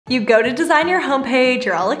You go to design your homepage,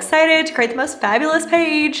 you're all excited to create the most fabulous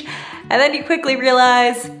page, and then you quickly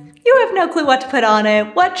realize you have no clue what to put on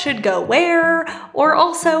it, what should go where, or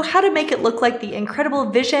also how to make it look like the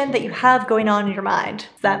incredible vision that you have going on in your mind.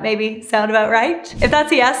 Does that maybe sound about right? If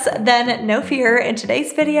that's a yes, then no fear. In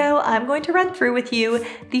today's video, I'm going to run through with you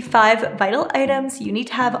the 5 vital items you need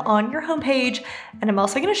to have on your homepage, and I'm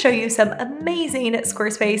also going to show you some amazing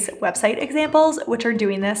Squarespace website examples which are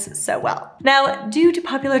doing this so well. Now, due to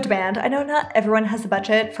popular demand, I know not everyone has the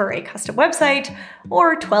budget for a custom website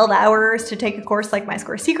or 12 hours to take a course like my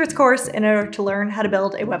Square Secrets course in order to learn how to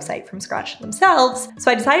build a website from scratch themselves.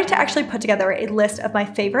 So I decided to actually put together a list of my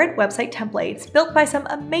favorite website templates built by some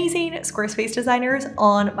amazing Squarespace designers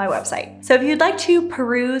on my website. So if you'd like to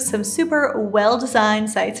peruse some super well-designed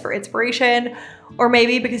sites for inspiration, or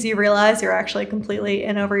maybe because you realize you're actually completely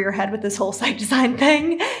in over your head with this whole site design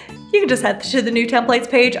thing, you can just head to the new templates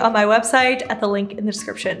page on my website at the link in the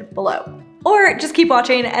description below. Or just keep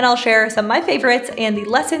watching and I'll share some of my favorites and the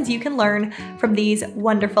lessons you can learn from these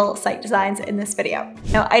wonderful site designs in this video.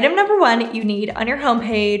 Now, item number 1 you need on your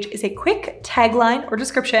homepage is a quick tagline or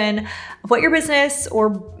description of what your business or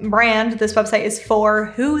brand this website is for,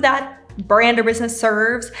 who that brand or business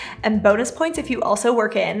serves, and bonus points if you also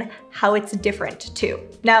work in how it's different too.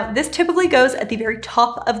 Now, this typically goes at the very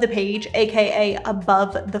top of the page, aka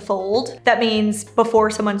above the fold. That means before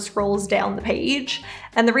someone scrolls down the page.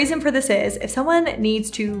 And the reason for this is if someone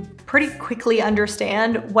needs to pretty quickly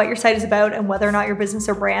understand what your site is about and whether or not your business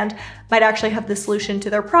or brand might actually have the solution to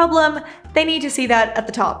their problem, they need to see that at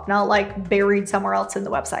the top, not like buried somewhere else in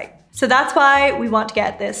the website. So that's why we want to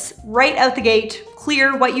get this right out the gate,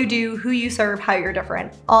 clear what you do, who you serve, how you're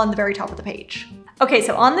different on the very top of the page. Okay,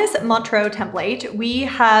 so on this Montreux template, we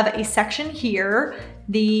have a section here,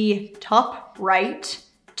 the top right,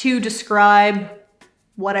 to describe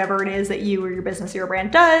whatever it is that you or your business or your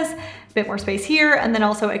brand does, a bit more space here, and then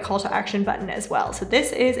also a call to action button as well. So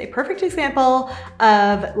this is a perfect example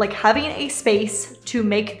of like having a space to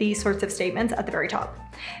make these sorts of statements at the very top.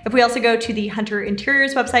 If we also go to the Hunter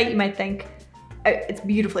Interiors website, you might think it's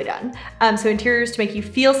beautifully done. So interiors to make you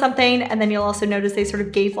feel something, and then you'll also notice they sort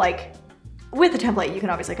of gave like, with the template, you can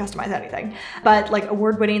obviously customize anything, but like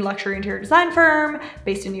award-winning luxury interior design firm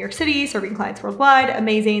based in New York City, serving clients worldwide,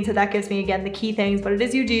 amazing. So that gives me, again, the key things, what it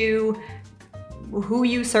is you do, who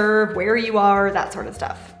you serve, where you are, that sort of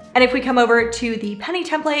stuff. And if we come over to the penny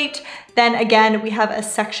template, then again, we have a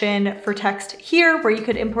section for text here where you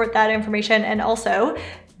could import that information, and also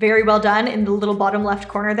very well done in the little bottom left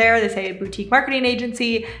corner there, they say boutique marketing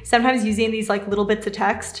agency, sometimes using these like little bits of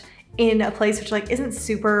text in a place which like isn't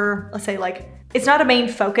super, let's say like, it's not a main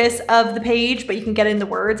focus of the page, but you can get in the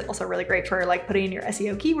words. Also really great for like putting in your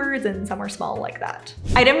SEO keywords and somewhere small like that.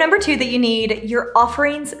 Item number 2 that you need, your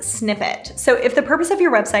offerings snippet. So if the purpose of your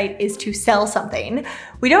website is to sell something,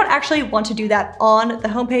 we don't actually want to do that on the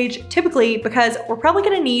homepage typically because we're probably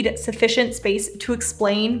gonna need sufficient space to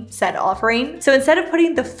explain said offering. So instead of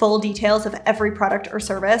putting the full details of every product or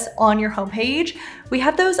service on your homepage, we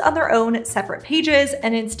have those on their own separate pages,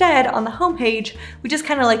 and instead on the homepage, we just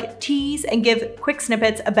kind of like tease and give quick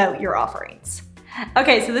snippets about your offerings.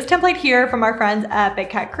 Okay, so this template here from our friends at Big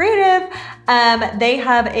Cat Creative, they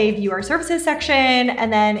have a view our services section,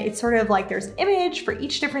 and then it's sort of like there's an image for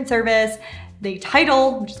each different service, the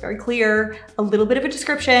title, which is very clear, a little bit of a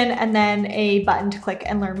description, and then a button to click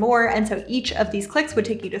and learn more. And so each of these clicks would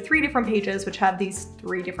take you to 3 different pages, which have these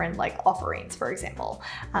 3 different like offerings, for example.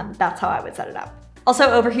 That's how I would set it up.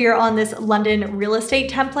 Also over here on this London real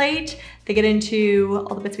estate template, they get into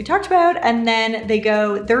all the bits we talked about, and then they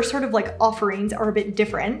go, their sort of like offerings are a bit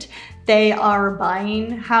different. They are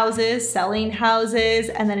buying houses, selling houses,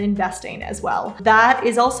 and then investing as well. That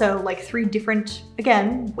is also like 3 different,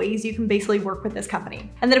 again, ways you can basically work with this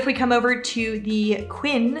company. And then if we come over to the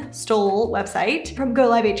Quinn Stoll website from Go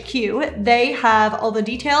Live HQ, they have all the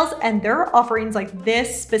details, and their offerings, like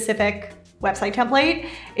this specific website template,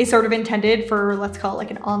 is sort of intended for, let's call it like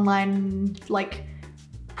an online, like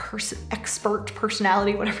expert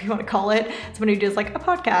personality, whatever you want to call it, someone who does like a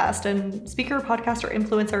podcast and speaker, podcaster,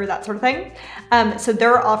 influencer, that sort of thing. So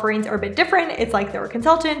their offerings are a bit different. It's like they're a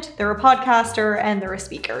consultant, they're a podcaster, and they're a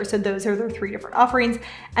speaker. So those are their 3 different offerings.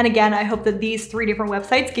 And again, I hope that these 3 different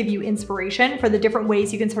websites give you inspiration for the different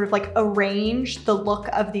ways you can sort of like arrange the look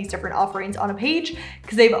of these different offerings on a page,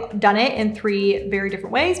 because they've done it in 3 very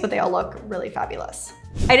different ways, but they all look really fabulous.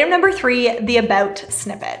 Item number 3, the about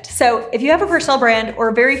snippet. So if you have a personal brand or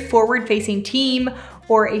a very forward-facing team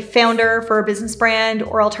or a founder for a business brand,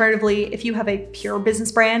 or alternatively, if you have a pure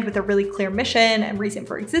business brand with a really clear mission and reason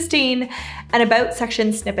for existing, an about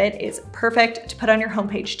section snippet is perfect to put on your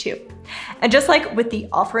homepage too. And just like with the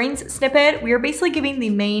offerings snippet, we are basically giving the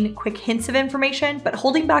main quick hints of information, but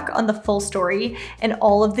holding back on the full story and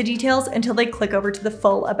all of the details until they click over to the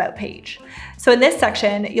full about page. So in this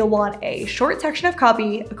section, you'll want a short section of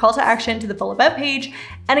copy, a call to action to the full about page.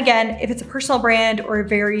 And again, if it's a personal brand or a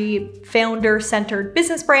very founder-centered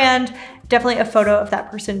business brand, definitely a photo of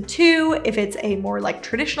that person too. If it's a more like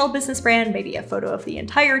traditional business brand, maybe a photo of the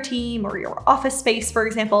entire team or your office space, for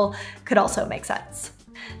example, could also make sense.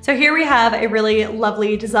 So here we have a really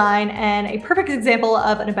lovely design and a perfect example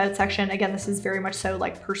of an about section. Again, this is very much so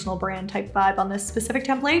like personal brand type vibe on this specific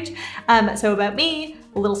template. So about me,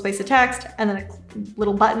 a little space of text, and then a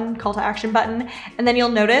little button, call to action button. And then you'll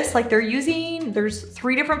notice like there's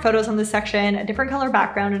 3 different photos on this section, a different color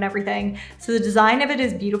background and everything. So the design of it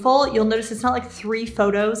is beautiful. You'll notice it's not like 3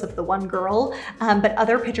 photos of the one girl, but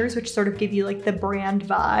other pictures which sort of give you like the brand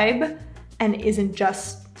vibe and isn't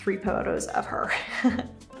just 3 photos of her.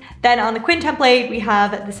 Then on the Quinn template, we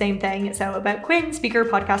have the same thing. So about Quinn, speaker,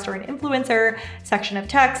 podcaster, and influencer, section of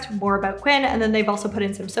text, more about Quinn. And then they've also put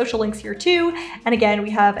in some social links here too. And again,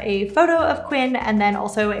 we have a photo of Quinn and then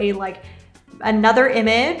also a another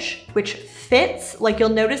image which fits. Like you'll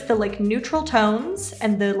notice the like neutral tones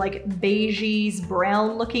and the like beigey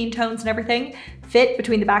brown looking tones and everything fit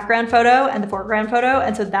between the background photo and the foreground photo.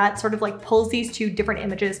 And so that sort of like pulls these 2 different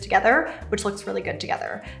images together, which looks really good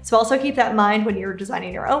together. So also keep that in mind when you're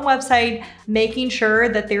designing your own website, making sure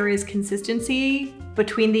that there is consistency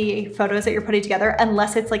between the photos that you're putting together,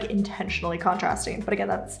 unless it's like intentionally contrasting. But again,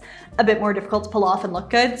 that's a bit more difficult to pull off and look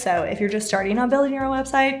good. So if you're just starting on building your own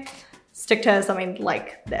website, stick to something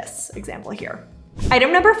like this example here.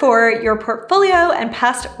 Item number 4, your portfolio and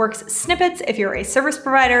past works snippets if you're a service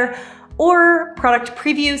provider, or product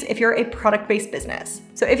previews if you're a product-based business.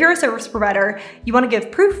 So if you're a service provider, you want to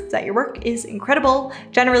give proof that your work is incredible.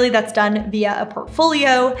 Generally, that's done via a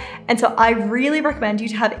portfolio. And so I really recommend you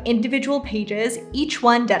to have individual pages, each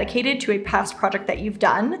one dedicated to a past project that you've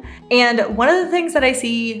done. And one of the things that I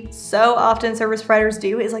see so often service providers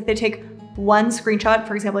do is like they take one screenshot,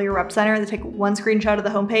 for example, your rep designer, they take one screenshot of the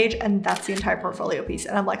homepage and that's the entire portfolio piece.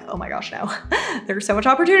 And I'm like, oh my gosh, no, there's so much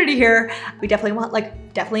opportunity here. We definitely want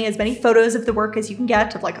definitely as many photos of the work as you can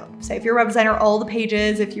get of say if you're a web designer, all the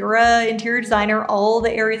pages, if you're an interior designer, all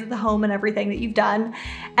the areas of the home and everything that you've done.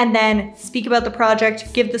 And then speak about the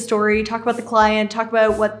project, give the story, talk about the client, talk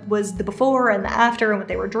about what was the before and the after and what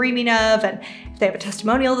they were dreaming of. And if they have a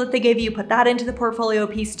testimonial that they gave you, put that into the portfolio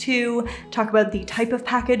piece too. Talk about the type of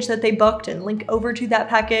package that they booked and link over to that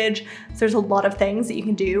package. So there's a lot of things that you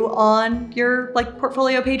can do on your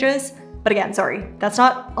portfolio pages. But again, sorry, that's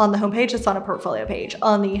not on the homepage, it's on a portfolio page.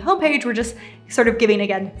 On the homepage, we're just sort of giving,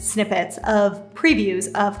 again, snippets of previews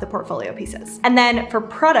of the portfolio pieces. And then for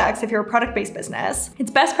products, if you're a product-based business, it's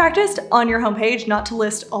best practice on your homepage not to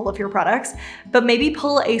list all of your products, but maybe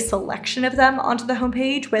pull a selection of them onto the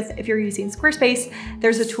homepage with, if you're using Squarespace,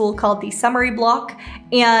 there's a tool called the summary block,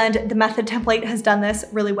 and the method template has done this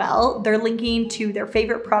really well. They're linking to their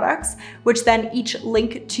favorite products, which then each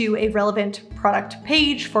link to a relevant product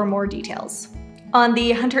page for more details. On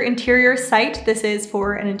the Hunter Interior site, this is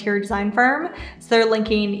for an interior design firm. So they're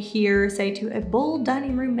linking here, say, to a bold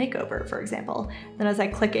dining room makeover, for example. Then as I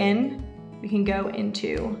click in, we can go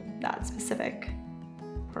into that specific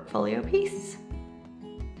portfolio piece.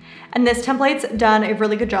 And this template's done a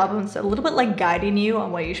really good job of a little bit like guiding you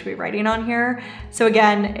on what you should be writing on here. So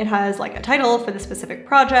again, it has like a title for the specific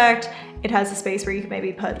project. It has a space where you can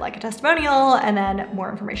maybe put like a testimonial and then more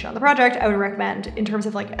information on the project. I would recommend in terms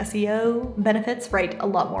of like SEO benefits, write a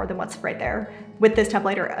lot more than what's right there. With this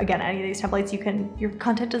template, or again, any of these templates, your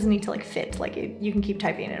content doesn't need to like fit, you can keep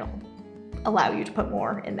typing, it'll allow you to put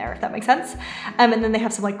more in there, if that makes sense. And then they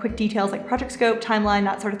have some like quick details like project scope, timeline,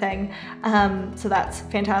 that sort of thing. So that's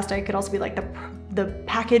fantastic. It could also be like the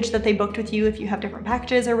package that they booked with you if you have different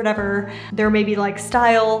packages or whatever. There may be like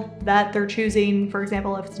style that they're choosing. For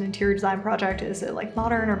example, if it's an interior design project, is it like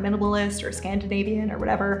modern or minimalist or Scandinavian or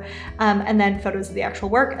whatever? And then photos of the actual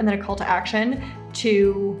work and then a call to action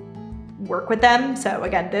to work with them. So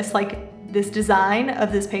again, this design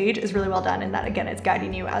of this page is really well done, and that again, it's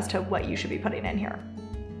guiding you as to what you should be putting in here.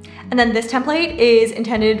 And then this template is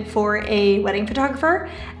intended for a wedding photographer.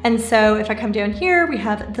 And so if I come down here, we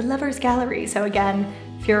have the Lover's Gallery. So again,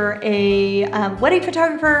 if you're a wedding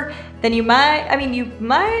photographer, then you might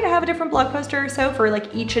have a different blog post or so for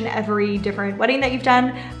like each and every different wedding that you've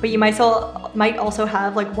done, but you might also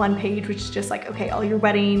have like one page which is just like, okay, all your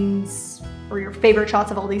weddings or your favorite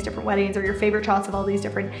shots of all these different weddings, or your favorite shots of all these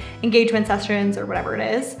different engagement sessions, or whatever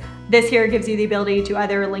it is. This here gives you the ability to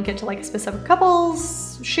either link it to like a specific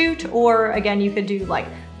couple's shoot, or again, you could do like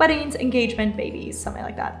weddings, engagement, babies, something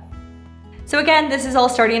like that. So again, this is all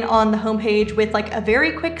starting on the homepage with like a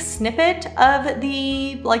very quick snippet of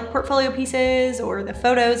the like portfolio pieces or the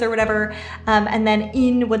photos or whatever. And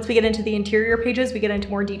then once we get into the interior pages, we get into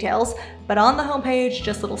more details, but on the homepage,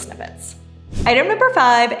 just little snippets. Item number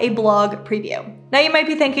 5, a blog preview. Now you might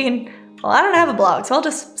be thinking, well, I don't have a blog, so I'll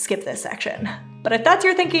just skip this section. But if that's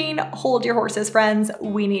your thinking, hold your horses, friends,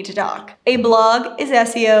 we need to talk. A blog is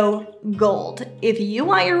SEO gold. If you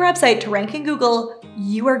want your website to rank in Google,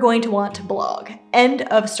 you are going to want to blog. End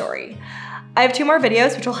of story. I have 2 more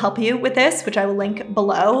videos which will help you with this, which I will link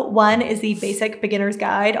below. One is the basic beginner's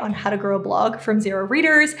guide on how to grow a blog from 0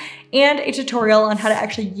 readers, and a tutorial on how to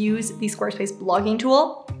actually use the Squarespace blogging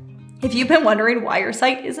tool. If you've been wondering why your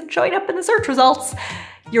site isn't showing up in the search results,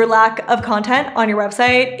 your lack of content on your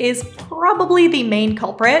website is probably the main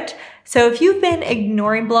culprit. So if you've been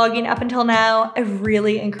ignoring blogging up until now, I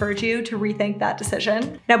really encourage you to rethink that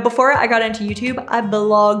decision. Now, before I got into YouTube, I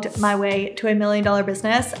blogged my way to $1 million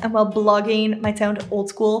business. And while blogging might sound old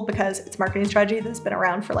school because it's a marketing strategy that's been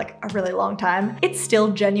around for like a really long time, it's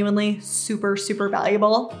still genuinely super, super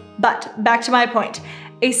valuable. But back to my point.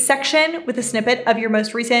 A section with a snippet of your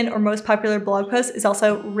most recent or most popular blog post is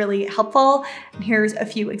also really helpful. And here's a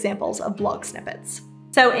few examples of blog snippets.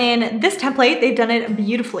 So in this template, they've done it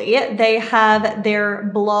beautifully. They have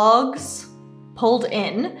their blogs pulled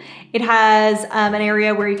in. It has an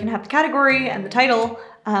area where you can have the category and the title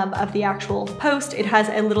of the actual post. It has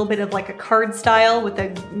a little bit of like a card style with a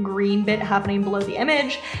green bit happening below the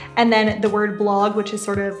image. And then the word blog, which is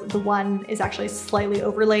sort of the one is actually slightly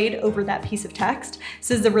overlaid over that piece of text.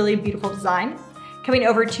 So this is a really beautiful design. Coming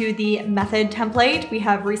over to the method template, we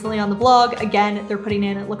have recently on the blog, again, they're putting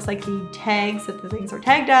in, it looks like the tags that the things are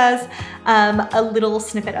tagged as, a little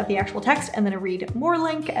snippet of the actual text, and then a read more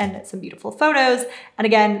link and some beautiful photos. And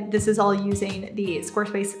again, this is all using the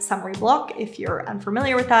Squarespace summary block. If you're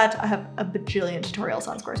unfamiliar with that, I have a bajillion tutorials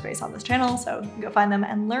on Squarespace on this channel, so you can go find them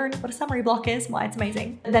and learn what a summary block is and why it's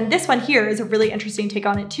amazing. And then this one here is a really interesting take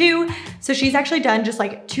on it too. So she's actually done just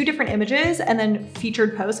like 2 different images and then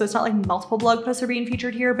featured posts. So it's not like multiple blog posts are being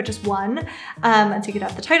featured here, but just one. And so you could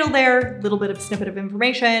have the title there, a little bit of snippet of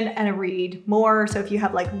information, and a read more. So if you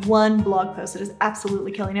have like one blog post that is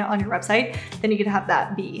absolutely killing it on your website, then you could have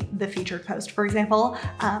that be the featured post, for example.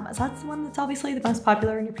 So that's the one that's obviously the most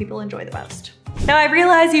popular and your people enjoy the most. Now I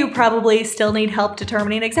realize you probably still need help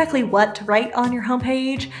determining exactly what to write on your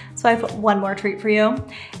homepage, so I have one more treat for you.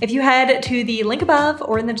 If you head to the link above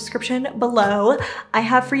or in the description below, I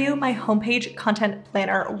have for you my homepage content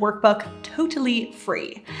planner workbook totally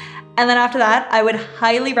free. And then after that, I would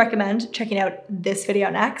highly recommend checking out this video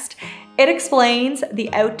next. It explains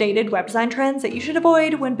the outdated web design trends that you should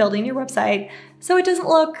avoid when building your website so it doesn't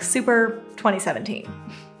look super 2017.